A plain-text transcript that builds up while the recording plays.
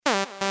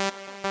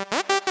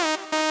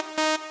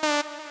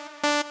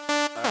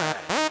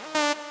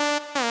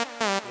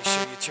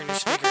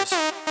speakers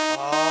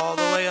all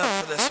the way up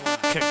for this one.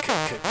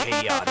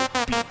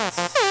 KhaotiK beats.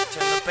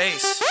 Turn the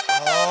bass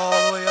all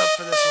the way up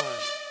for this one.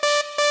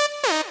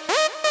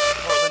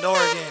 Portland,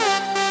 Oregon.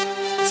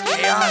 It's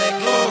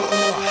KhaotiK.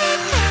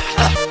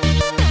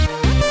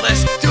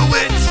 Let's do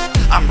it.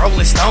 I'm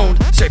rolling stoned,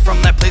 straight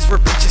from that place where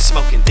bitches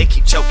smoking. They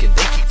keep choking,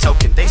 they keep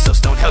toking, they so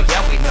stoned, hell yeah,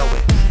 we know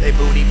it. They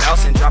booty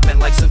bouncing, dropping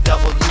like some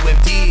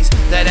WMDs.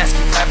 That ass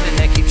keep clapping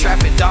and keep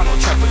trapping, Donald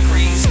Trump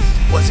agrees.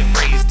 Wasn't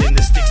raised in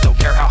the sticks, don't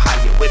care how high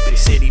you whip it.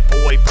 City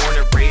boy, born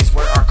and raised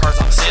where our cars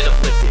on sit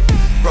uplifted.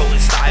 Rolling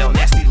style,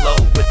 nasty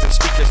low, with them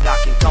speakers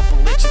knocking. Couple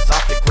inches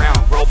off the ground,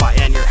 roll by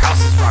and your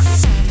house is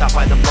rocking. Stop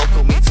by the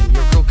local meets and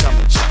your girl come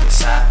and jump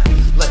inside.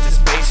 Let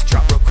this bass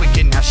drop real quick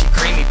and now she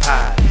creamy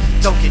pie.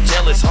 Don't get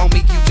jealous,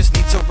 homie, you just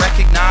need to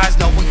recognize.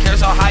 No one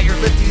cares how high you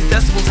lift these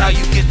decibels, how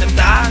you get them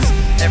dies.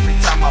 Every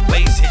time my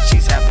bass hits,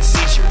 she's having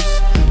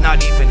seizures. Not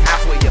even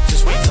halfway up,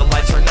 just wait till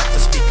I turn up the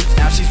speakers.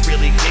 Now she's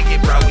really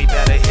gigging, bro, we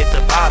better hit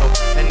the bottle.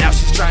 And now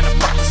she's trying to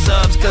fuck the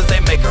subs, cause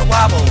they make her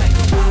wobble.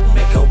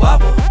 Make her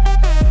wobble,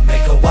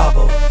 make her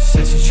wobble.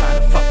 Says she's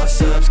trying to fuck my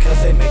subs, cause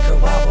they make her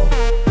wobble.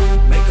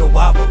 Make her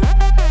wobble,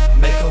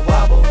 make her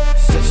wobble.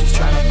 Says she's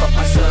trying to fuck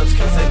my subs,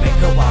 cause they make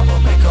her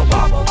wobble. Make her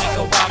wobble, make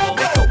her wobble,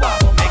 make her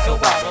wobble.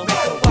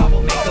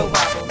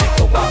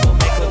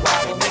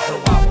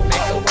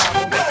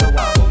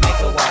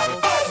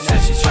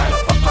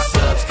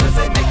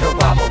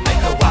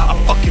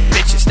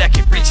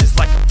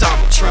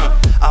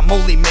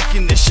 Only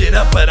making this shit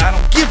up, but I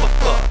don't give a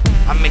fuck.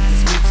 I make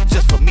this music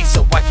just for me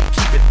so I can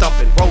keep it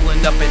thumping.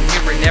 Rolling up and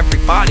hearing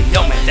everybody,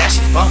 yo man, that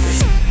shit's bumping.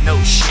 No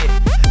shit,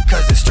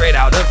 cause it's straight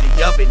out of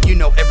the oven. You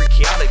know every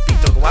KhaotiK beat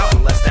don't go out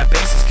unless that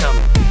bass is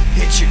coming.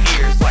 Hit your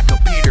ears like a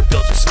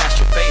Peterbilt, just smash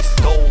your face.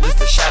 The goal is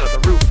to shatter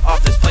the roof off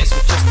this place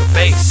with just the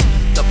bass.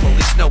 The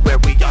police know where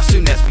we are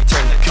soon as we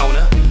turn the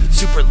corner.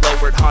 Super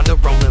lowered Honda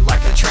rolling like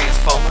a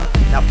transformer.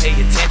 Now pay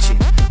attention,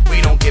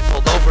 we don't get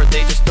pulled over.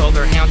 They just throw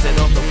their hands out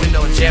of the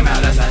window and jam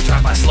out as I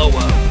drive by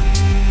slower.